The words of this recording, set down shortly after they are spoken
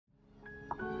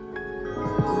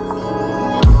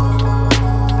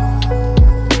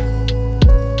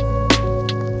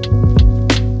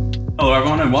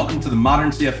and welcome to the Modern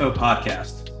CFO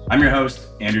Podcast. I'm your host,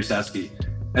 Andrew Seski.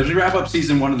 As we wrap up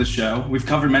season 1 of the show, we've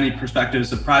covered many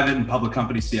perspectives of private and public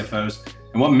company CFOs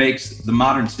and what makes the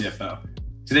modern CFO.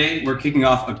 Today, we're kicking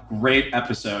off a great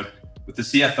episode with the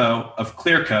CFO of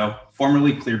Clearco,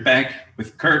 formerly Clear Bank,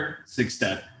 with Curt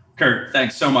Sigfstead. Curt,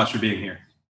 thanks so much for being here.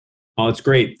 Oh, it's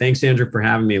great. Thanks, Andrew, for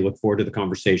having me. Look forward to the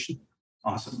conversation.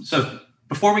 Awesome. So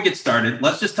before we get started,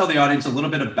 let's just tell the audience a little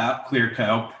bit about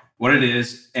Clearco, what it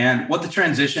is, and what the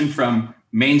transition from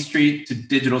Main Street to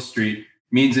Digital Street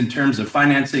means in terms of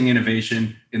financing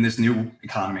innovation in this new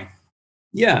economy.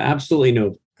 Yeah, absolutely.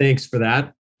 No, thanks for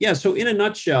that. Yeah, so in a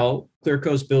nutshell,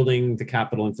 Clearco is building the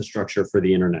capital infrastructure for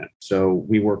the internet. So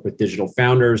we work with digital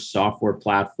founders, software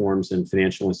platforms, and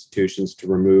financial institutions to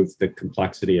remove the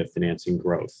complexity of financing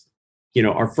growth.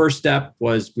 Our first step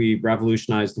was we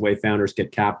revolutionized the way founders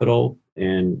get capital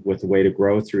and with a way to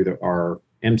grow through our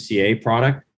MCA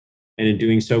product. And in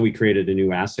doing so, we created a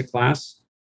new asset class.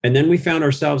 And then we found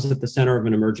ourselves at the center of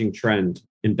an emerging trend,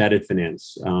 embedded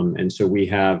finance. And so we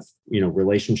have,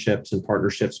 relationships and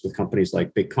partnerships with companies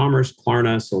like BigCommerce,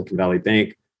 Klarna, Silicon Valley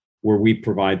Bank, where we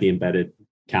provide the embedded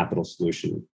capital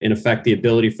solution. In effect, the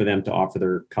ability for them to offer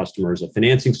their customers a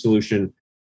financing solution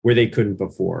where they couldn't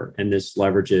before. And this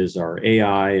leverages our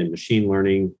AI and machine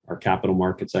learning, our capital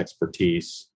markets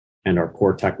expertise, and our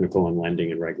core technical and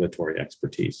lending and regulatory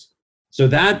expertise. So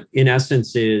that, in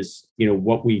essence, is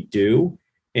what we do.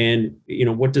 And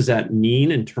what does that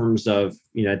mean in terms of,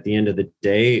 at the end of the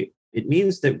day? It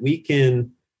means that we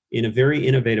can, in a very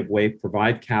innovative way,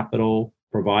 provide capital,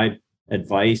 provide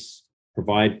advice,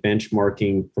 provide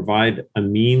benchmarking, provide a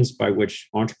means by which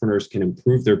entrepreneurs can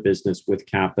improve their business with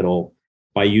capital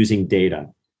by using data.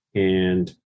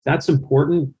 And that's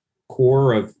important.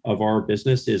 Core of our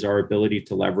business is our ability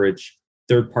to leverage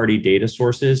third-party data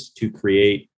sources to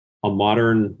create a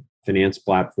modern finance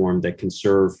platform that can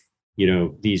serve,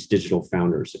 these digital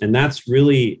founders. And that's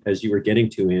really, as you were getting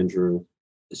to, Andrew,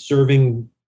 serving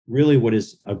really what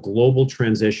is a global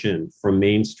transition from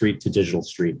Main Street to Digital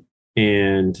Street.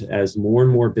 And as more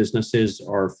and more businesses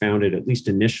are founded, at least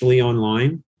initially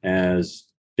online, as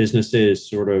businesses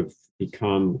sort of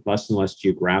become less and less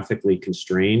geographically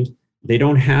constrained, they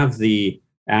don't have the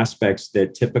aspects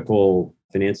that typical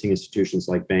financing institutions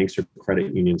like banks or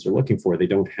credit unions are looking for. They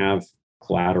don't have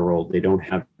collateral, they don't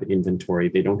have inventory,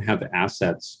 they don't have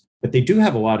assets, but they do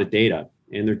have a lot of data.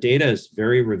 And their data is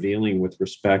very revealing with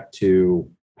respect to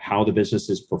how the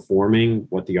business is performing,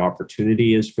 what the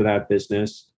opportunity is for that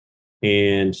business.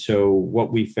 And so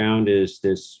what we found is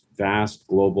this vast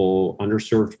global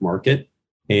underserved market,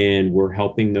 and we're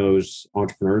helping those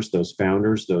entrepreneurs, those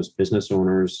founders, those business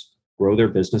owners grow their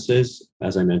businesses,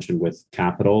 as I mentioned, with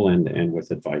capital and with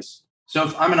advice. So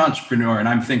if I'm an entrepreneur and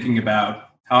I'm thinking about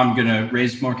how I'm going to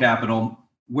raise more capital,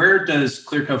 where does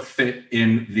Clearco fit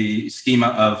in the schema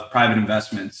of private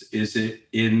investments? Is it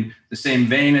in the same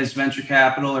vein as venture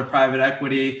capital or private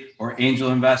equity or angel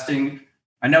investing?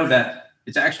 I know that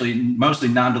it's actually mostly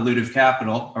non-dilutive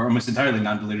capital, or almost entirely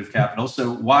non-dilutive capital.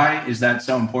 So why is that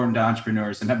so important to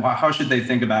entrepreneurs? And how should they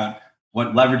think about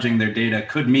what leveraging their data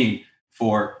could mean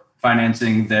for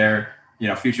financing their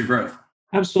future growth?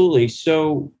 Absolutely.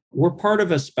 So we're part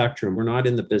of a spectrum. We're not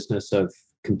in the business of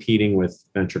competing with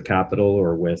venture capital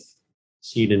or with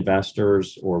seed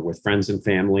investors or with friends and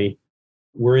family.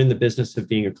 We're in the business of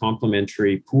being a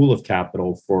complementary pool of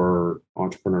capital for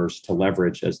entrepreneurs to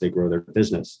leverage as they grow their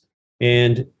business.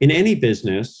 And in any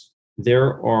business,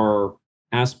 there are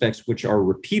aspects which are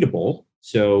repeatable.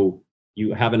 So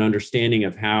you have an understanding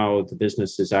of how the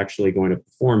business is actually going to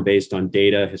perform based on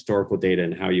data, historical data,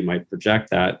 and how you might project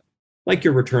that, like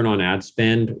your return on ad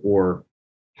spend or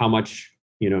how much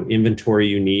inventory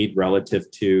you need relative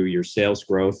to your sales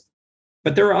growth.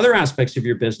 But there are other aspects of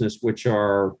your business which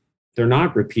they're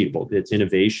not repeatable. It's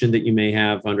innovation that you may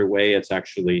have underway. It's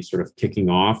actually sort of kicking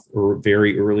off or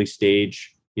very early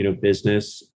stage,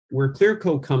 business. Where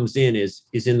Clearco comes in is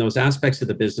in those aspects of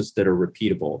the business that are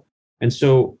repeatable. And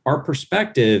so our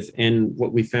perspective and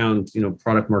what we found,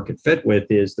 product market fit with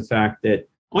is the fact that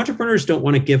entrepreneurs don't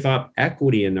want to give up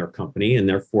equity in their company and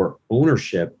therefore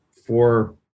ownership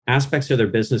for aspects of their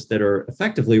business that are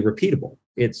effectively repeatable.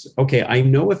 It's, okay, I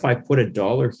know if I put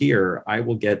 $1 here, I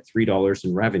will get $3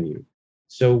 in revenue.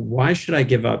 So why should I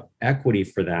give up equity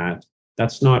for that?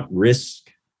 That's not risk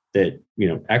that,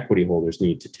 equity holders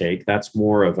need to take. That's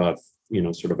more of a,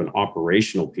 sort of an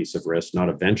operational piece of risk, not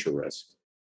a venture risk.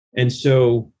 And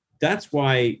so that's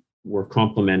why we're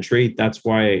complementary. That's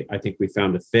why I think we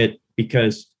found a fit,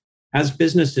 because as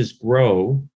businesses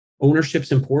grow,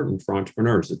 ownership's important for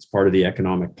entrepreneurs. It's part of the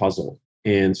economic puzzle.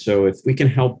 And so if we can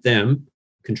help them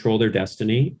control their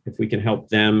destiny, if we can help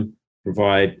them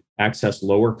provide access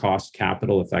lower cost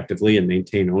capital effectively and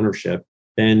maintain ownership,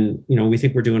 then we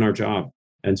think we're doing our job.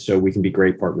 And so we can be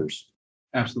great partners.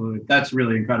 Absolutely. That's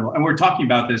really incredible. And we're talking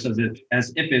about this as if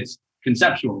it's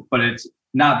conceptual, but it's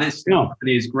not. This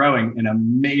company is growing in a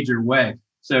major way.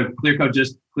 So Clearco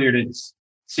just cleared its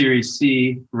Series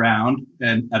C round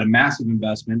and at a massive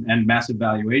investment and massive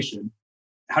valuation.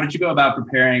 How did you go about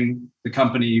preparing the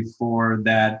company for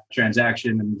that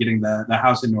transaction and getting the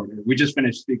house in order? We just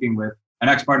finished speaking with an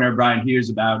ex-partner, Brian Hughes,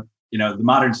 about, the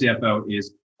modern CFO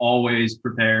is always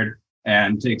prepared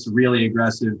and takes really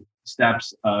aggressive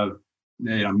steps of,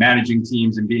 managing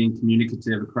teams and being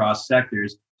communicative across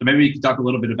sectors. So maybe you could talk a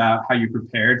little bit about how you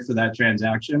prepared for that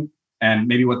transaction and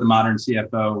maybe what the modern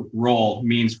CFO role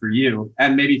means for you,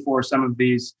 and maybe for some of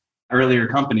these earlier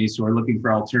companies who are looking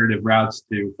for alternative routes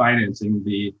to financing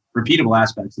the repeatable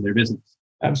aspects of their business.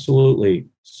 Absolutely.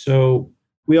 So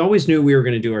we always knew we were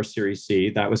going to do our Series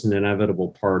C. That was an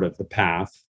inevitable part of the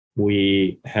path.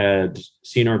 We had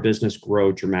seen our business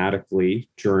grow dramatically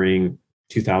during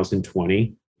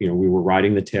 2020. We were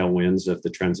riding the tailwinds of the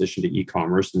transition to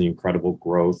e-commerce and the incredible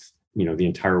growth the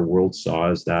entire world saw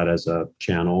as a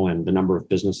channel, and the number of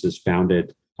businesses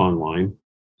founded online.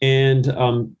 And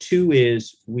two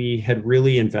is we had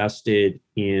really invested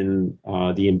in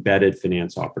the embedded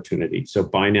finance opportunity. So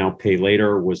buy now, pay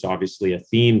later was obviously a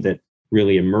theme that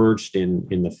really emerged in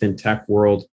the fintech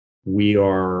world. We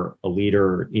are a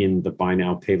leader in the buy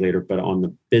now, pay later, but on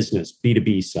the business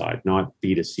B2B side, not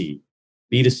B2C.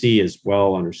 B2C is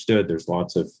well understood. There's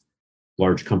lots of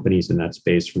large companies in that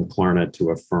space, from Klarna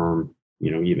to Affirm.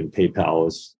 Even PayPal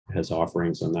has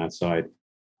offerings on that side.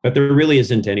 But there really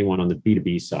isn't anyone on the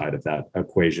B2B side of that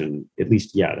equation, at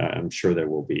least yet. I'm sure there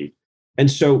will be. And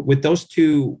so with those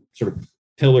two sort of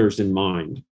pillars in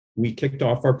mind, we kicked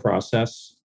off our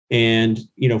process. And,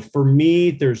 for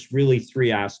me, there's really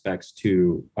three aspects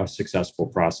to a successful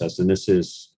process. And this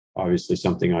is obviously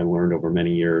something I learned over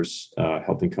many years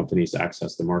helping companies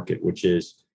access the market, which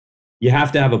is you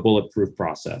have to have a bulletproof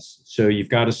process. So you've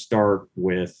got to start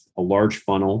with a large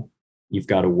funnel. You've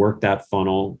got to work that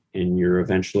funnel, and you're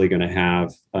eventually going to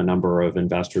have a number of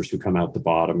investors who come out the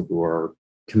bottom who are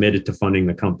committed to funding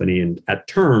the company and at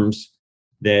terms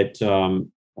that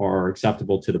are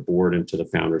acceptable to the board and to the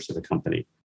founders of the company.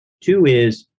 Two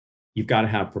is you've got to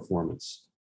have performance.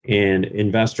 And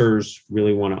investors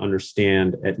really want to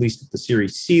understand, at least at the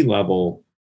Series C level,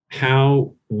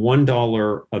 how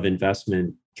 $1 of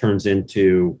investment turns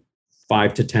into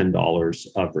 $5 to $10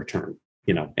 of return.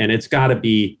 And it's got to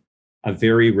be a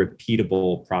very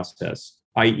repeatable process,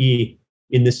 i.e.,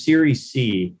 in the Series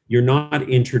C, you're not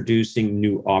introducing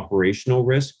new operational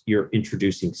risk, you're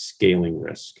introducing scaling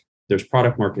risk. There's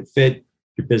product market fit,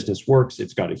 your business works,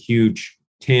 it's got a huge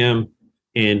TAM,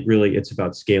 and really it's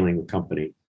about scaling the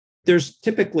company. There's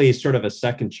typically sort of a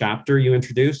second chapter you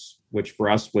introduce, which for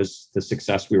us was the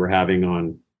success we were having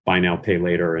on buy now, pay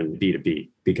later and B2B,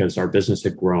 because our business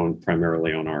had grown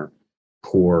primarily on our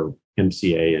core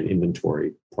MCA and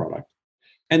inventory product.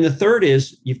 And the third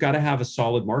is you've got to have a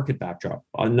solid market backdrop.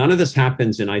 None of this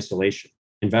happens in isolation.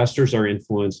 Investors are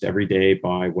influenced every day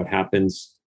by what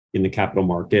happens in the capital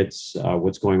markets,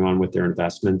 what's going on with their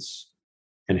investments,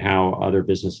 and how other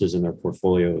businesses in their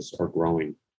portfolios are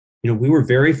growing. We were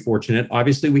very fortunate.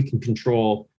 Obviously, we can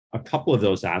control a couple of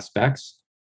those aspects,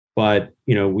 but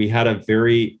we had a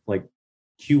very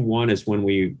Q1 is when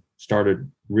we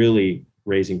started really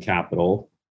raising capital.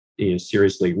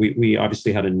 Seriously, we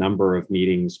obviously had a number of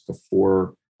meetings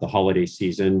before the holiday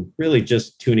season, really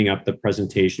just tuning up the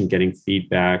presentation, getting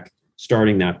feedback,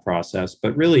 starting that process,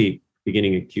 but really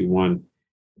beginning of Q1.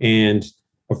 And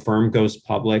Affirm goes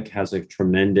public, has a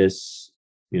tremendous,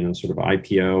 sort of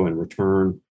IPO and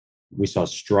return. We saw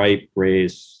Stripe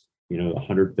raise,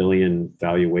 $100 billion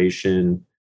valuation.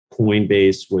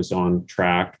 Coinbase was on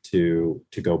track to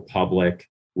go public.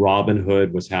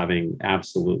 Robinhood was having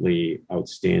absolutely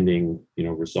outstanding,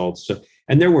 results. So,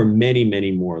 and there were many,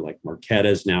 many more, like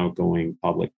Marqeta's now going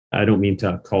public. I don't mean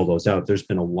to call those out. There's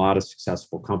been a lot of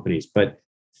successful companies, but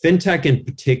fintech in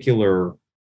particular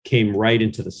came right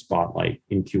into the spotlight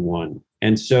in Q1.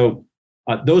 And so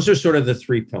those are sort of the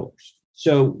three pillars.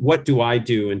 So what do I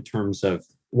do in terms of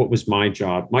what was my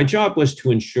job? My job was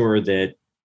to ensure that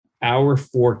our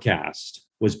forecast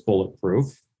was bulletproof.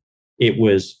 It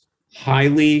was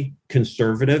highly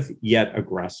conservative, yet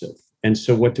aggressive. And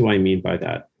so what do I mean by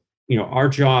that? Our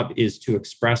job is to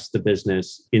express the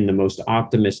business in the most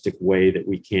optimistic way that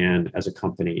we can as a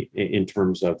company in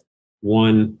terms of,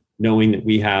 one, knowing that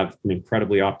we have an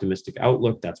incredibly optimistic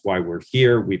outlook. That's why we're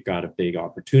here. We've got a big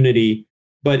opportunity.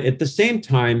 But at the same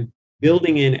time,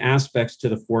 building in aspects to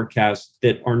the forecast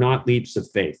that are not leaps of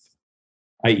faith,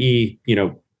 i.e.,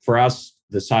 for us,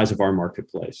 the size of our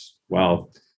marketplace.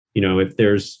 Well, if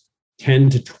there's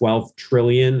 10 to 12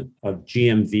 trillion of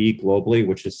GMV globally,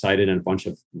 which is cited in a bunch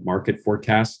of market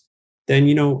forecasts, then,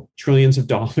 trillions of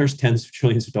dollars, tens of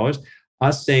trillions of dollars,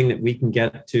 us saying that we can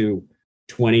get to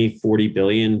 20, 40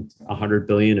 billion, 100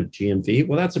 billion of GMV,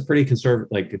 well, that's a pretty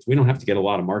conservative, we don't have to get a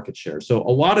lot of market share. So a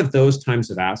lot of those types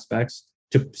of aspects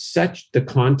to set the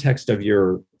context of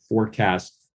your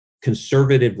forecast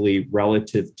conservatively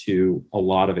relative to a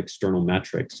lot of external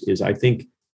metrics is, I think,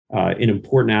 an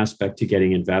important aspect to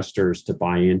getting investors to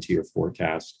buy into your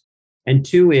forecast. And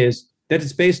two is that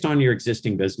it's based on your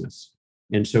existing business.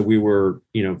 And so we were,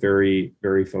 very,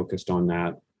 very focused on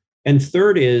that. And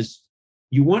third is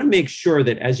you want to make sure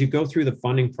that as you go through the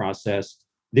funding process,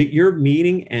 that you're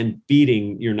meeting and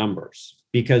beating your numbers,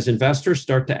 because investors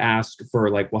start to ask for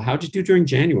well, how'd you do during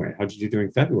January? How'd you do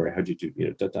during February? How'd you do,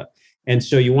 And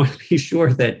so you want to be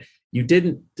sure that you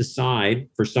didn't decide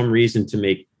for some reason to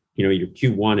make, your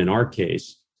Q1 in our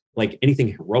case, anything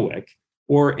heroic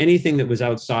or anything that was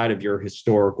outside of your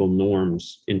historical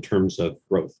norms in terms of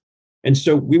growth. And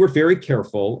so we were very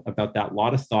careful about that. A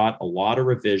lot of thought, a lot of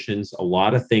revisions, a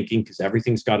lot of thinking, because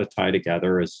everything's got to tie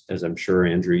together, as I'm sure,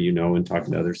 Andrew, and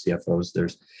talking to other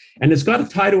CFOs, and it's got to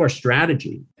tie to our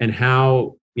strategy and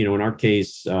how, in our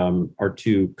case, our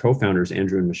two co-founders,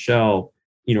 Andrew and Michelle,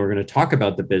 are going to talk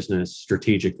about the business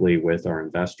strategically with our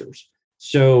investors.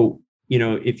 So,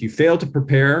 if you fail to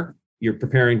prepare, you're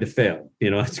preparing to fail.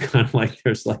 It's kind of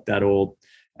there's that old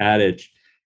adage.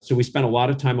 So we spent a lot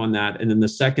of time on that. And then the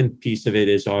second piece of it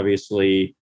is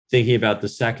obviously thinking about the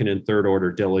second and third order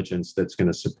diligence that's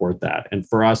going to support that. And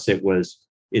for us,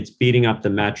 it's beating up the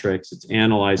metrics, it's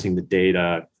analyzing the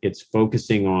data, it's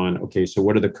focusing on, okay, so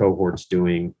what are the cohorts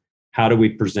doing? How do we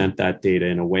present that data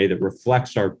in a way that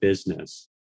reflects our business?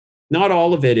 Not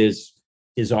all of it is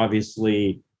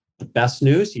obviously the best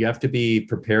news. You have to be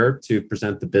prepared to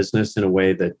present the business in a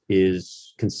way that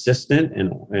is consistent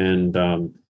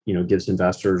and gives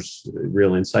investors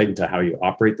real insight into how you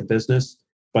operate the business.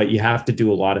 But you have to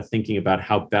do a lot of thinking about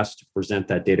how best to present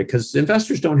that data, because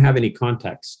investors don't have any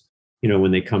context,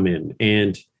 when they come in.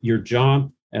 And your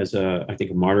job as I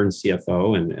think a modern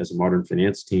CFO and as a modern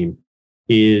finance team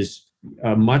is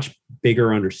a much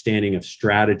bigger understanding of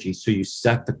strategy. So you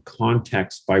set the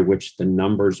context by which the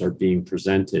numbers are being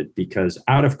presented, because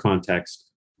out of context,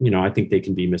 I think they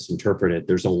can be misinterpreted.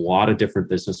 There's a lot of different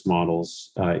business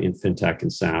models in fintech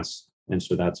and SaaS. And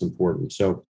so that's important.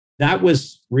 So that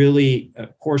was really,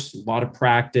 of course, a lot of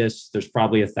practice. There's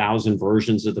probably 1,000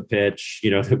 versions of the pitch,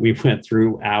 that we went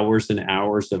through, hours and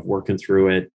hours of working through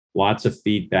it, lots of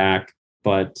feedback.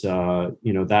 But,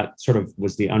 that sort of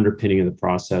was the underpinning of the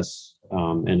process.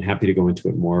 And happy to go into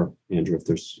it more, Andrew,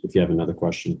 if you have another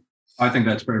question. I think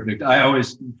that's perfect. I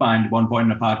always find one point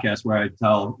in a podcast where I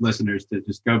tell listeners to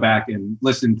just go back and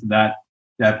listen to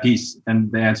that piece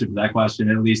and the answer to that question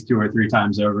at least 2 or 3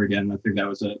 times over again. I think that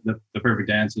was the perfect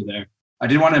answer there. I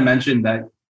did want to mention that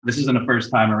this isn't a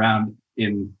first time around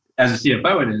as a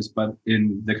CFO it is, but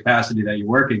in the capacity that you're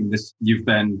working, you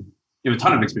have a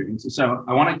ton of experience. So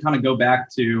I want to kind of go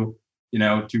back to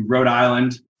Rhode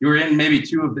Island. You were in maybe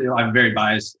I'm very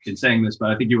biased in saying this, but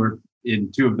I think you were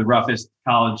in 2 of the roughest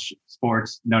college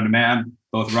sports known to man,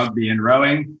 both rugby and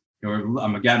rowing.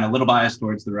 I'm again a little biased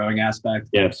towards the rowing aspect.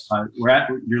 Yes.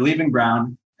 You're leaving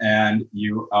Brown and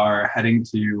you are heading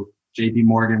to JP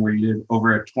Morgan, where you did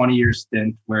over a 20-year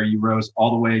stint where you rose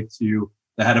all the way to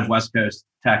the head of West Coast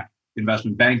Tech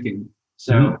Investment Banking.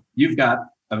 So You've got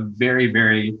a very,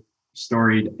 very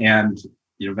storied and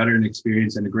veteran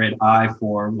experience and a great eye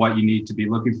for what you need to be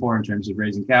looking for in terms of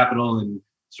raising capital and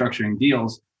structuring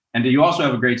deals. And you also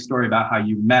have a great story about how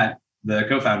you met the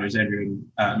co-founders, Andrew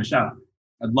and Michelle.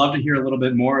 I'd love to hear a little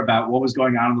bit more about what was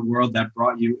going on in the world that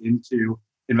brought you into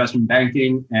investment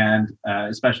banking and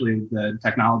especially the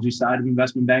technology side of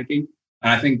investment banking.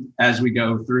 And I think as we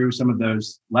go through some of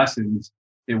those lessons,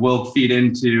 it will feed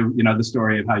into the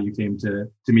story of how you came to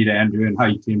meet Andrew and how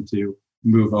you came to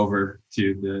move over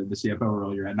to the CFO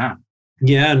role you're at now.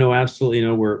 Yeah, no, absolutely.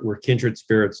 We're kindred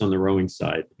spirits on the rowing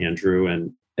side, Andrew.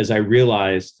 And as I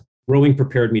realized, rowing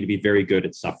prepared me to be very good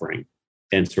at suffering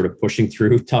and sort of pushing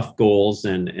through tough goals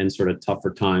and sort of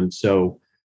tougher times. So,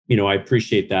 I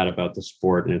appreciate that about the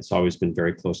sport, and it's always been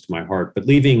very close to my heart. But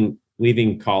leaving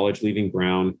college, leaving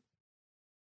Brown,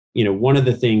 one of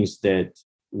the things that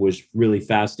was really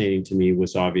fascinating to me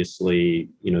was obviously,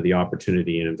 the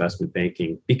opportunity in investment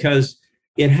banking, because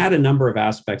it had a number of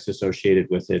aspects associated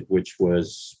with it, which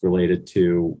was related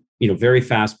to, very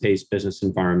fast-paced business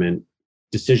environment,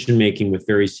 decision making with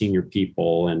very senior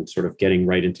people and sort of getting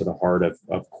right into the heart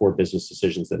of core business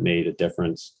decisions that made a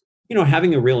difference.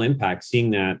 Having a real impact,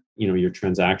 seeing that, your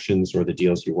transactions or the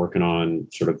deals you're working on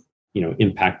sort of,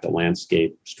 impact the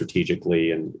landscape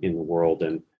strategically and in the world.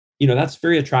 And, that's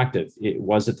very attractive. It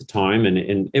was at the time.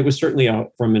 And it was certainly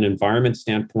from an environment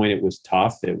standpoint, it was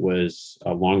tough. It was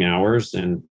long hours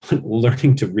and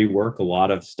learning to rework a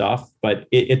lot of stuff, but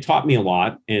it taught me a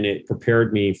lot and it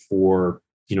prepared me for,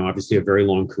 obviously a very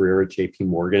long career at JP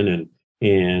Morgan.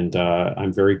 And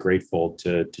I'm very grateful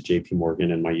to JP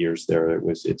Morgan and my years there.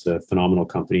 It's a phenomenal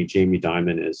company. Jamie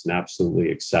Dimon is an absolutely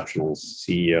exceptional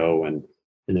CEO and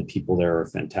the people there are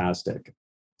fantastic.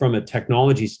 From a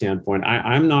technology standpoint,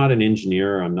 I'm not an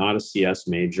engineer. I'm not a CS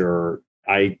major.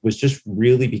 I was just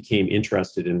really became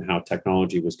interested in how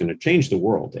technology was going to change the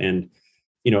world. And,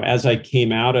 as I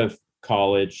came out of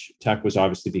college, tech was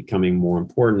obviously becoming more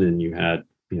important. And you had,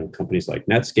 companies like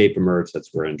Netscape emerge. That's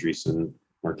where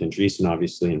Mark Andreessen,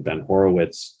 obviously, and Ben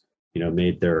Horowitz,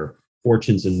 made their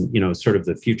fortunes. And, sort of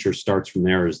the future starts from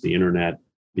there as the internet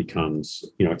becomes,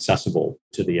 accessible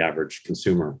to the average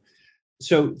consumer.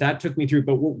 So that took me through.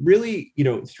 But what really,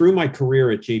 through my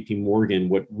career at JP Morgan,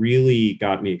 what really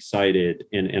got me excited,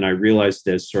 and I realized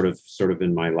this sort of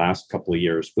in my last couple of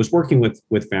years, was working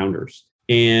with founders.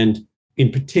 And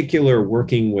in particular,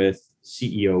 working with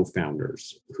CEO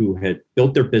founders who had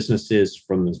built their businesses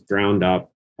from the ground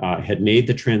up, had made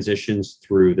the transitions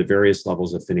through the various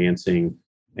levels of financing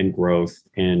and growth.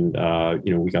 And,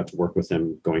 we got to work with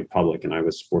them going public. And I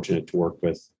was fortunate to work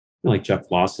with like Jeff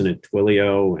Lawson at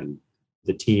Twilio and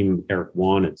the team, Eric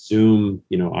Wan at Zoom,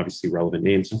 obviously relevant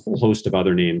names, a whole host of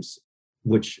other names,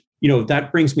 which,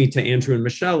 that brings me to Andrew and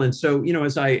Michelle. And so,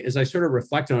 as I sort of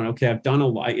reflected on, okay, I've done a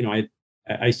lot,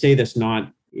 I say this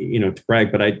not, to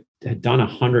brag, but I had done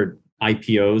 100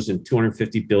 IPOs and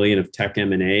 250 billion of tech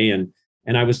M&A.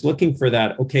 And I was looking for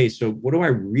that. Okay, so what do I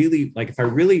really like? If I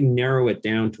really narrow it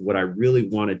down to what I really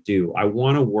want to do, I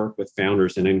want to work with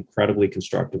founders in an incredibly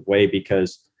constructive way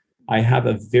because I have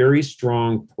a very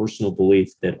strong personal belief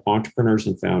that entrepreneurs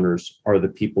and founders are the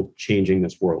people changing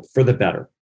this world for the better.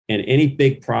 And any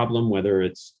big problem, whether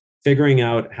it's figuring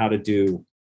out how to do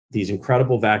these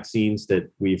incredible vaccines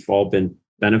that we've all been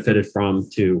benefited from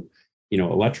to,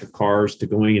 electric cars to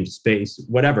going into space,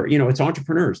 whatever, it's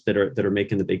entrepreneurs that are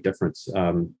making the big difference,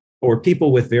 or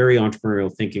people with very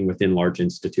entrepreneurial thinking within large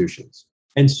institutions.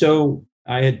 And so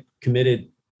I had committed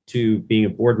to being a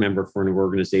board member for an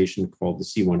organization called the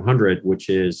C100, which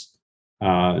is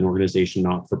an organization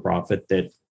not for profit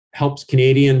that helps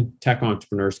Canadian tech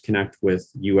entrepreneurs connect with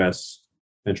U.S.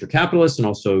 venture capitalists and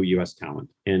also U.S. talent.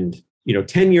 And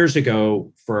 10 years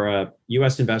ago, for a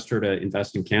U.S. investor to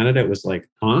invest in Canada, it was like,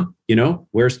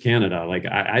 where's Canada? Like,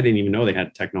 I didn't even know they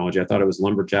had technology. I thought it was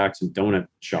lumberjacks and donut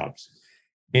shops.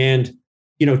 And,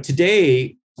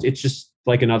 today it's just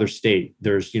like another state.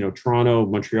 There's, Toronto,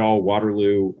 Montreal,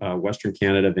 Waterloo, Western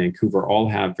Canada, Vancouver, all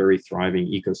have very thriving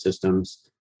ecosystems.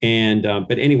 And,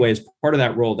 but anyway, as part of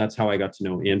that role, that's how I got to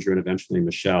know Andrew and eventually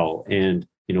Michelle. And,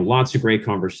 lots of great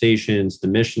conversations. The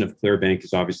mission of ClearBank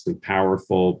is obviously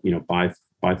powerful,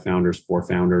 by founders, for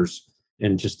founders,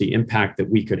 and just the impact that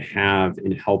we could have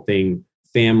in helping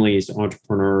families,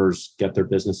 entrepreneurs get their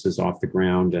businesses off the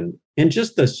ground. And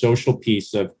just the social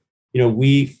piece of,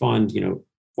 we fund,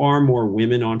 far more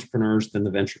women entrepreneurs than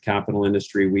the venture capital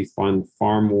industry. We fund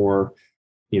far more,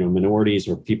 minorities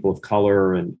or people of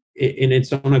color, and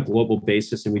it's on a global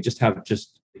basis. And we just have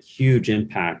a huge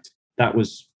impact. That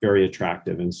was very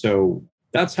attractive. And so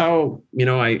that's how,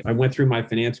 I went through my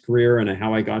finance career and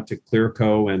how I got to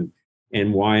Clearco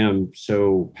and why I'm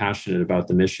so passionate about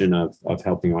the mission of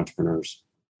helping entrepreneurs.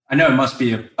 I know it must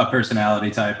be a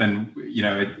personality type and,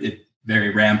 it very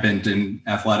rampant in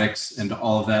athletics and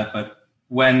all of that. But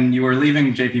when you were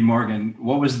leaving JP Morgan,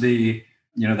 what was the,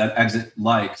 that exit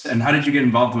like? And how did you get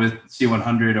involved with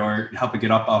C100 or help it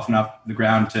get off the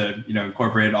ground to,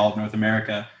 incorporate all of North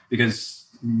America? Because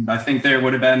I think there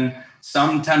would have been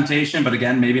some temptation, but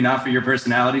again, maybe not for your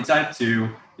personality type to,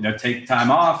 take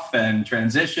time off and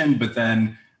transition. But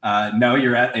then, no,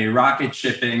 you're at a rocket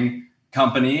shipping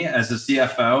company as a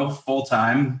CFO full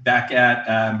time, back at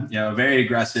a very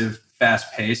aggressive,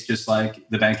 fast pace, just like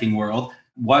the banking world.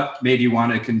 What made you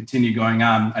want to continue going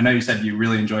on? I know you said you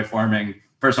really enjoy forming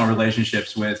personal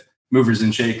relationships with movers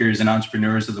and shakers and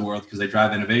entrepreneurs of the world because they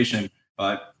drive innovation,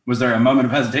 but was there a moment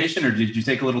of hesitation, or did you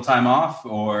take a little time off,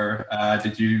 or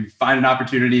did you find an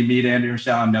opportunity, meet Andrew and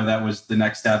Michelle, and know that was the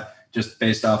next step, just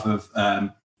based off of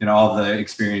all the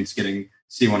experience getting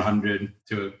C100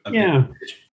 to a yeah. big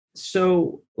stage?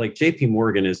 So, like, JP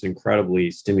Morgan is an incredibly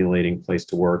stimulating place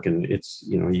to work, and it's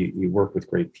you work with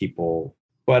great people.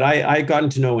 But I gotten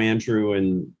to know Andrew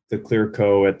and the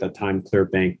Clearco at the time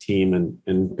Clearbank team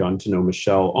and gotten to know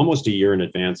Michelle almost a year in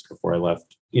advance before I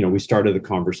left. We started the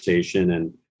conversation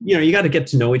and, you got to get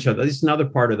to know each other. This is another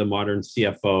part of the modern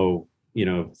CFO,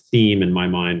 theme in my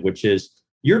mind, which is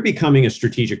you're becoming a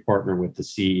strategic partner with the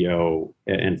CEO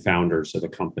and founders of the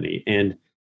company. And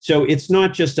so it's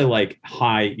not just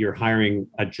you're hiring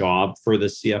a job for the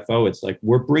CFO. It's like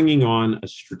we're bringing on a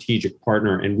strategic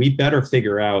partner and we better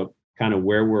figure out kind of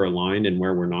where we're aligned and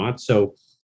where we're not. So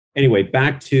anyway,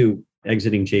 back to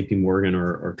exiting JP Morgan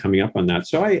or coming up on that.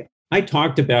 So I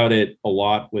talked about it a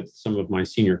lot with some of my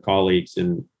senior colleagues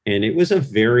and it was a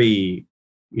very,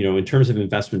 in terms of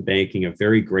investment banking, a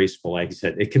very graceful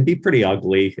exit. It can be pretty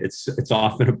ugly. It's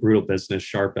often a brutal business,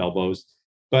 sharp elbows.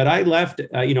 But I left,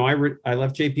 I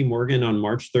left JP Morgan on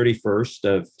March 31st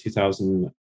of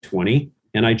 2020,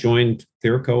 and I joined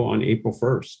Clearco on April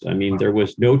 1st. I mean, there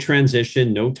was no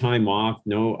transition, no time off,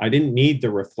 I didn't need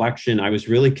the reflection. I was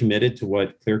really committed to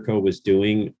what Clearco was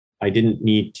doing. I didn't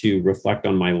need to reflect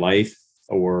on my life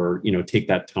or, take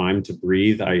that time to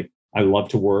breathe. I love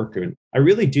to work. And I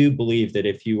really do believe that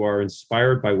if you are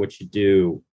inspired by what you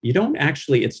do, you don't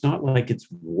actually, it's not like it's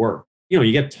work.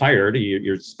 You get tired,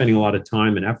 you're spending a lot of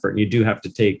time and effort, and you do have to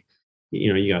take,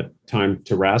 you got time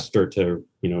to rest or to,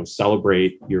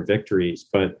 celebrate your victories.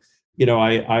 But,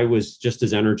 I was just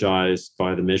as energized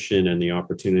by the mission and the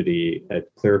opportunity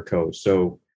at Clearco.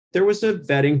 So there was a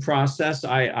vetting process.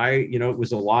 It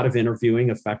was a lot of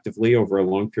interviewing effectively over a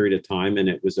long period of time. And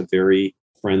it was a very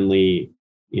friendly,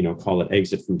 call it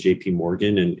exit from JP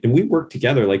Morgan. And we work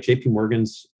together. Like JP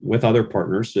Morgan's with other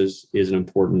partners is an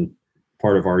important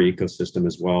part of our ecosystem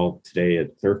as well today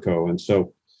at Clearco. And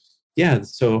so,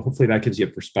 so hopefully that gives you a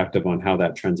perspective on how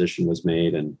that transition was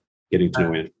made and getting to know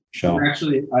Andrew. Michelle.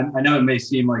 Actually, I know it may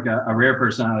seem like a rare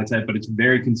personality type, but it's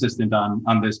very consistent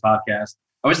on this podcast.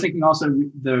 I was thinking also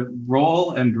the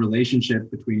role and relationship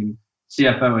between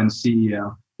CFO and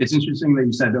CEO. It's interesting that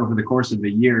you said over the course of the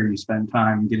year, you spent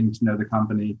time getting to know the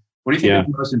company. What do you think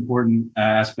are the most important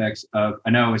aspects of,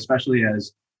 I know, especially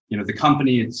as the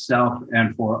company itself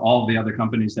and for all the other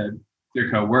companies that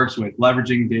Clearco works with,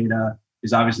 leveraging data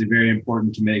is obviously very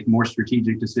important to make more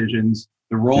strategic decisions.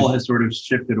 The role has sort of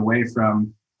shifted away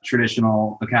from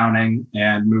traditional accounting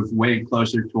and moved way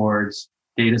closer towards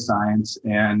data science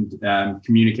and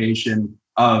communication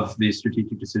of these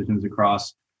strategic decisions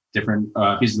across different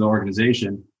pieces of the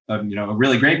organization. A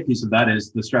really great piece of that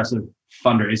is the stress of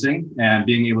fundraising and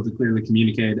being able to clearly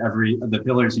communicate every of the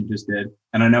pillars you just did.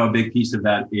 And I know a big piece of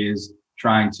that is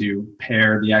trying to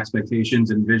pair the expectations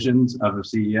and visions of a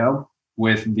CEO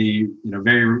with the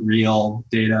very real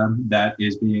data that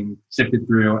is being sifted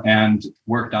through and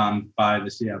worked on by the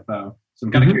CFO. So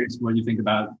I'm kind of curious what you think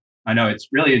about. I know it's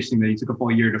really interesting that you took a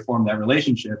full year to form that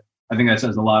relationship. I think that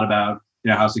says a lot about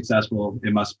how successful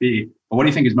it must be. But what do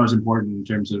you think is most important in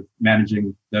terms of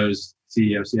managing those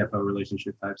CEO-CFO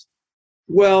relationship types?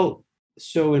 Well,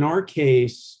 so in our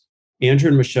case, Andrew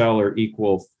and Michelle are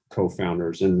equal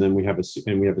co-founders, and then we have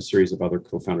a series of other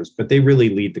co-founders, but they really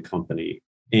lead the company.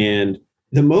 And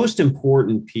the most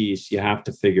important piece you have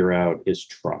to figure out is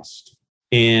trust.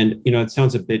 And it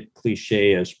sounds a bit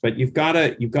cliche-ish, but you've got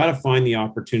to find the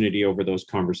opportunity over those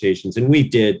conversations. And we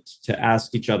did, to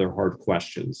ask each other hard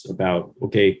questions about,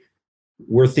 okay,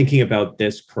 we're thinking about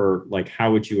this, Curt, like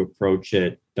how would you approach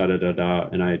it?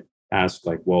 And I asked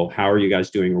well, how are you guys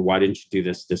doing? Or why didn't you do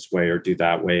this way or do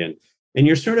that way? And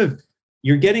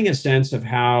you're getting a sense of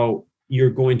how you're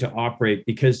going to operate,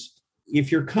 because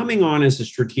if you're coming on as a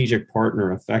strategic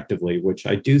partner effectively, which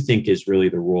I do think is really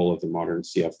the role of the modern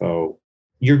CFO,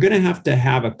 you're going to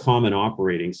have a common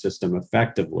operating system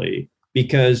effectively,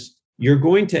 because you're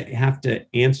going to have to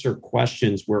answer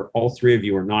questions where all three of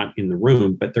you are not in the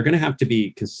room, but they're going to have to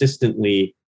be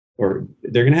they're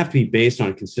going to have to be based on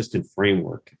a consistent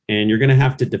framework. And you're going to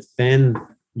have to defend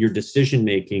your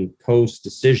decision-making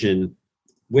post-decision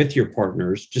with your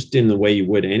partners, just in the way you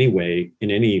would anyway,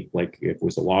 in any, if it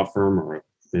was a law firm or a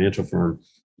financial firm.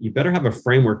 You better have a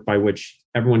framework by which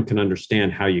everyone can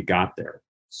understand how you got there.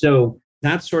 So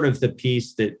that's sort of the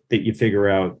piece that you figure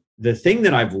out. The thing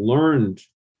that I've learned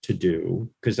to do,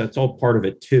 because that's all part of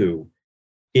it too,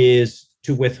 is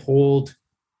to withhold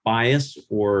bias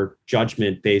or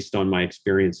judgment based on my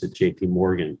experience at JP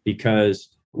Morgan.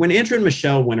 Because when Andrew and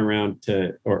Michelle went around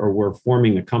or were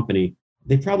forming the company,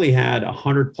 they probably had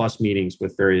 100+ meetings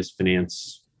with various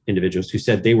finance individuals who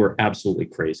said they were absolutely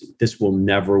crazy. This will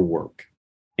never work.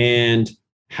 And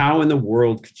how in the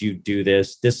world could you do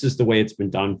this? This is the way it's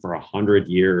been done for 100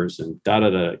 years and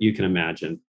you can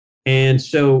imagine. And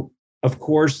so, of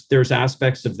course, there's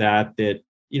aspects of that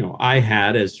I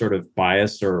had as sort of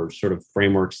bias or sort of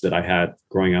frameworks that I had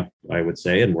growing up, I would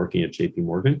say, and working at JP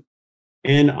Morgan.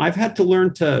 And I've had to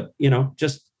learn to,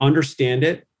 just understand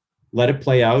it, let it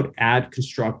play out, add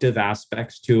constructive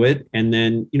aspects to it, and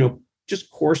then, just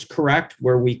course correct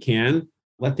where we can,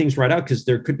 let things ride out, because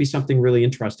there could be something really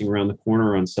interesting around the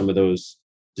corner on some of those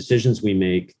decisions we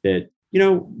make that,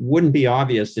 wouldn't be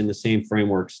obvious in the same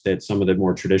frameworks that some of the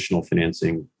more traditional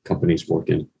financing companies work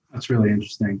in. That's really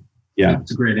interesting. Yeah.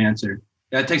 That's a great answer.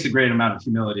 That takes a great amount of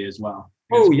humility as well.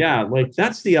 Oh, yeah. Like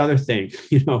that's the other thing,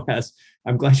 as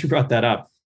I'm glad you brought that up.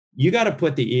 You got to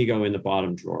put the ego in the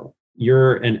bottom drawer.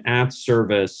 You're an at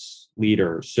service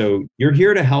leader. So you're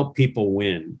here to help people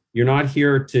win. You're not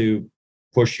here to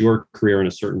push your career in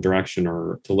a certain direction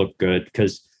or to look good,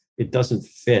 because it doesn't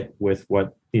fit with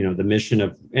what, the mission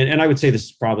of, and I would say this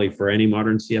is probably for any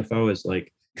modern CFO, is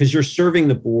like, because you're serving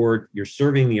the board, you're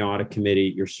serving the audit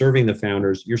committee, you're serving the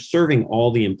founders, you're serving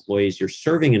all the employees, you're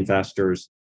serving investors.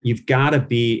 You've got to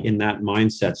be in that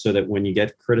mindset so that when you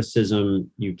get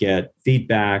criticism, you get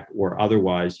feedback or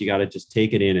otherwise, you got to just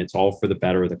take it in. It's all for the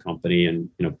better of the company and,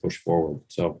 push forward.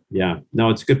 So yeah, no,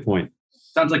 it's a good point.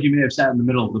 Sounds like you may have sat in the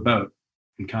middle of the boat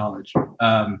in college.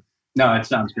 No, it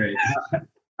sounds great.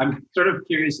 I'm sort of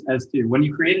curious as to when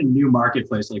you create a new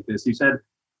marketplace like this, you said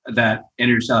that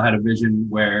Intercell had a vision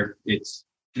where could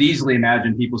easily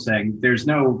imagine people saying there's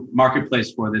no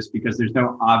marketplace for this because there's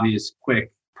no obvious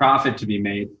quick profit to be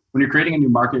made. When you're creating a new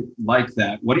market like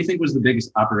that, what do you think was the biggest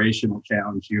operational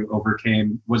challenge you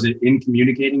overcame? Was it in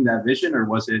communicating that vision, or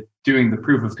was it doing the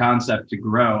proof of concept to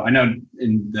grow? I know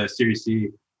in the Series C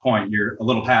point, you're a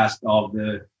little past all of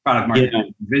the product market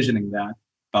envisioning that.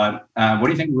 But what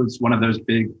do you think was one of those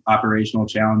big operational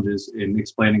challenges in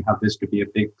explaining how this could be a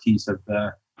big piece of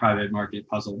the private market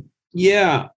puzzle?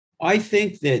 Yeah, I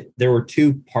think that there were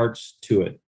two parts to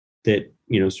it that,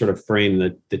 sort of frame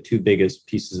the two biggest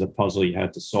pieces of puzzle you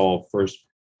had to solve. First,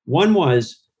 one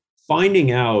was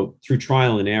finding out through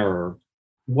trial and error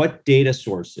what data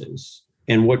sources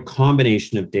and what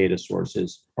combination of data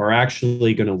sources are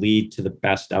actually going to lead to the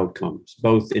best outcomes,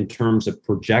 both in terms of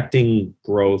projecting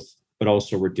growth, but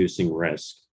also reducing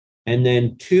risk. And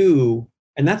then two,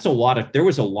 and there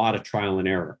was a lot of trial and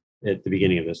error at the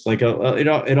beginning of this. Like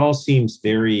it all seems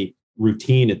very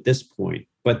routine at this point,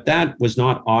 but that was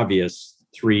not obvious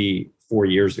 3-4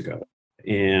 years ago.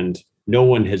 And no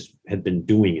one had been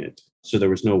doing it. So there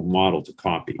was no model to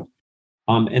copy.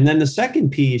 And then the second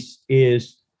piece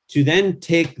is to then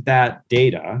take that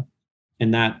data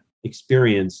and that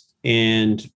experience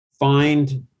and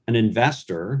find an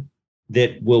investor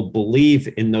that will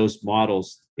believe in those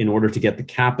models in order to get the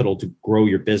capital to grow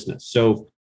your business. So,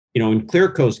 in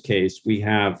Clearco's case, we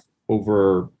have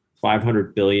over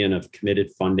 500 billion of committed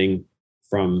funding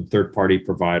from third-party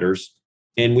providers.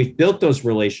 And we've built those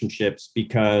relationships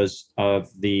because of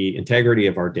the integrity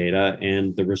of our data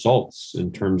and the results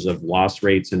in terms of loss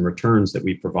rates and returns that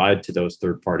we provide to those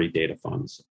third-party data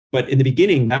funds. But in the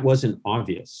beginning, that wasn't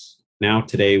obvious. Now,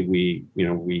 today, we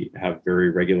have very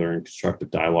regular and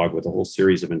constructive dialogue with a whole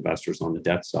series of investors on the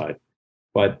debt side.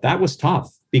 But that was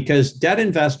tough because debt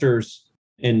investors,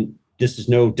 and this is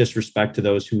no disrespect to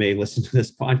those who may listen to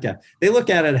this podcast, they look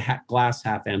at it glass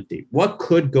half empty. What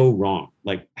could go wrong?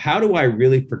 Like, how do I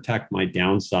really protect my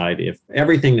downside if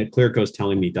everything that Clearco is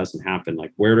telling me doesn't happen?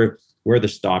 Like, where are the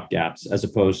stop gaps, as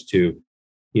opposed to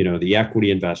the equity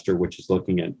investor, which is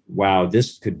looking at, wow,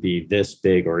 this could be this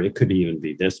big, or it could even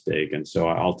be this big. And so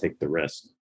I'll take the risk.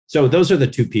 So those are the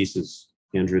two pieces,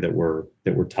 Andrew, that were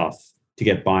tough to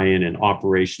get buy-in and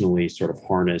operationally sort of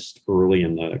harnessed early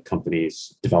in the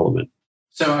company's development.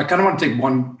 So I kind of want to take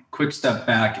one quick step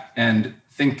back and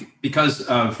think, because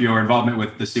of your involvement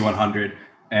with the C100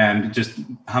 and just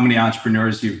how many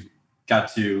entrepreneurs you've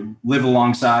got to live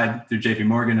alongside through JP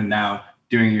Morgan and now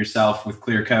doing it yourself with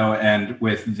Clearco and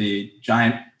with the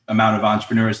giant amount of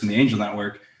entrepreneurs in the Angel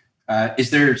Network.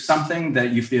 Is there something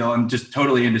that you feel, and just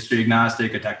totally industry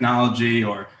agnostic, a technology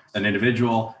or an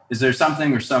individual, is there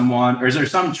something or someone, or is there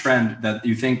some trend that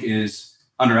you think is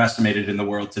underestimated in the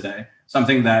world today?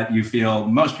 Something that you feel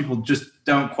most people just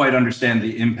don't quite understand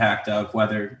the impact of,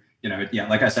 whether,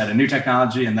 like I said, a new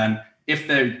technology, and then if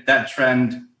that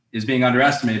trend is being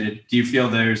underestimated, do you feel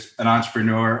there's an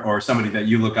entrepreneur or somebody that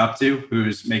you look up to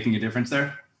who's making a difference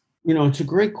there? It's a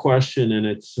great question. And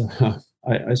it's,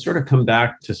 I sort of come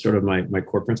back to sort of my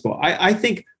core principle. I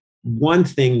think one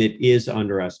thing that is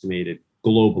underestimated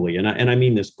globally, and I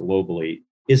mean this globally,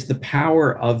 is the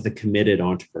power of the committed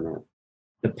entrepreneur.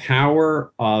 The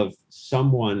power of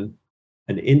someone,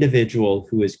 an individual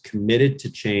who is committed to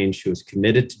change, who is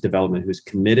committed to development, who's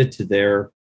committed to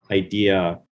their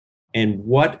idea, and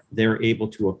what they're able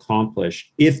to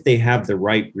accomplish if they have the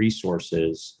right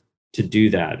resources to do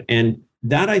that. And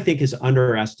that, I think, is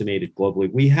underestimated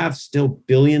globally. We have still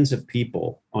billions of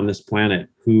people on this planet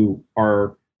who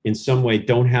are in some way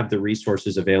don't have the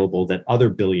resources available that other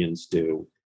billions do.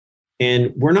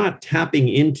 And we're not tapping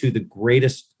into the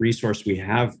greatest resource we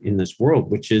have in this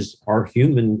world, which is our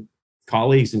human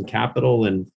colleagues and capital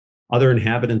and other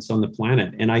inhabitants on the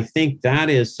planet. And I think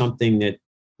that is something that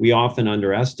we often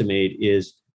underestimate.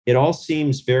 Is it all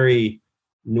seems very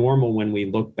normal when we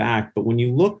look back, but when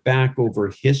you look back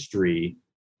over history,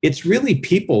 it's really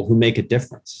people who make a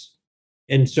difference.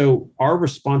 And so our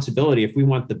responsibility, if we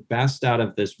want the best out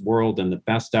of this world and the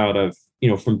best out of,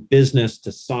 from business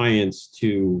to science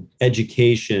to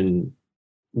education,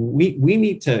 we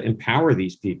need to empower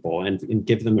these people and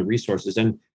give them the resources.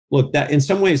 And look, that in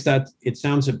some ways that it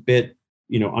sounds a bit,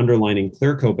 underlining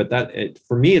Clearco, but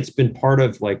for me, it's been part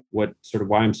of like what sort of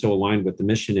why I'm so aligned with the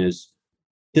mission is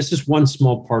this is one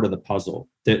small part of the puzzle.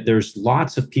 There's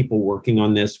lots of people working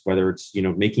on this, whether it's,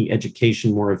 making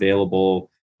education more available,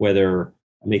 whether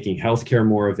making healthcare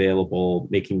more available,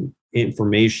 making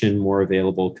information more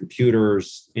available,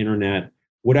 computers, internet,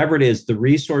 whatever it is, the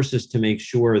resources to make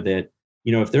sure that,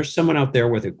 if there's someone out there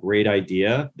with a great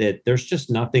idea, that there's just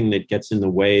nothing that gets in the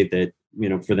way that,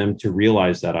 for them to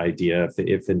realize that idea,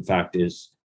 if in fact is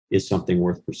something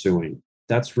worth pursuing.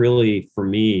 That's really, for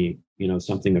me,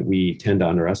 something that we tend to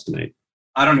underestimate.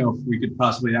 I don't know if we could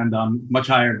possibly end on much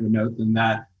higher of a note than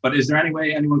that, but is there any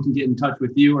way anyone can get in touch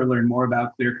with you or learn more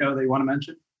about Clearco that you want to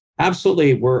mention?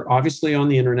 Absolutely. We're obviously on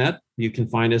the internet. You can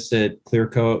find us at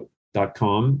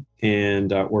clearco.com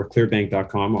and or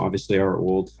clearbank.com. Obviously, our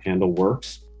old handle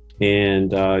works.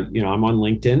 And, I'm on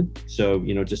LinkedIn. So,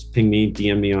 just ping me,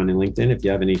 DM me on LinkedIn. If you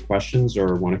have any questions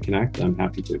or want to connect, I'm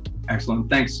happy to. Excellent.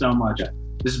 Thanks so much.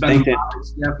 This has been the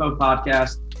CFO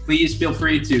podcast. Please feel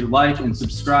free to like and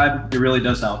subscribe. It really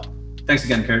does help. Thanks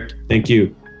again, Curt. Thank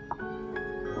you.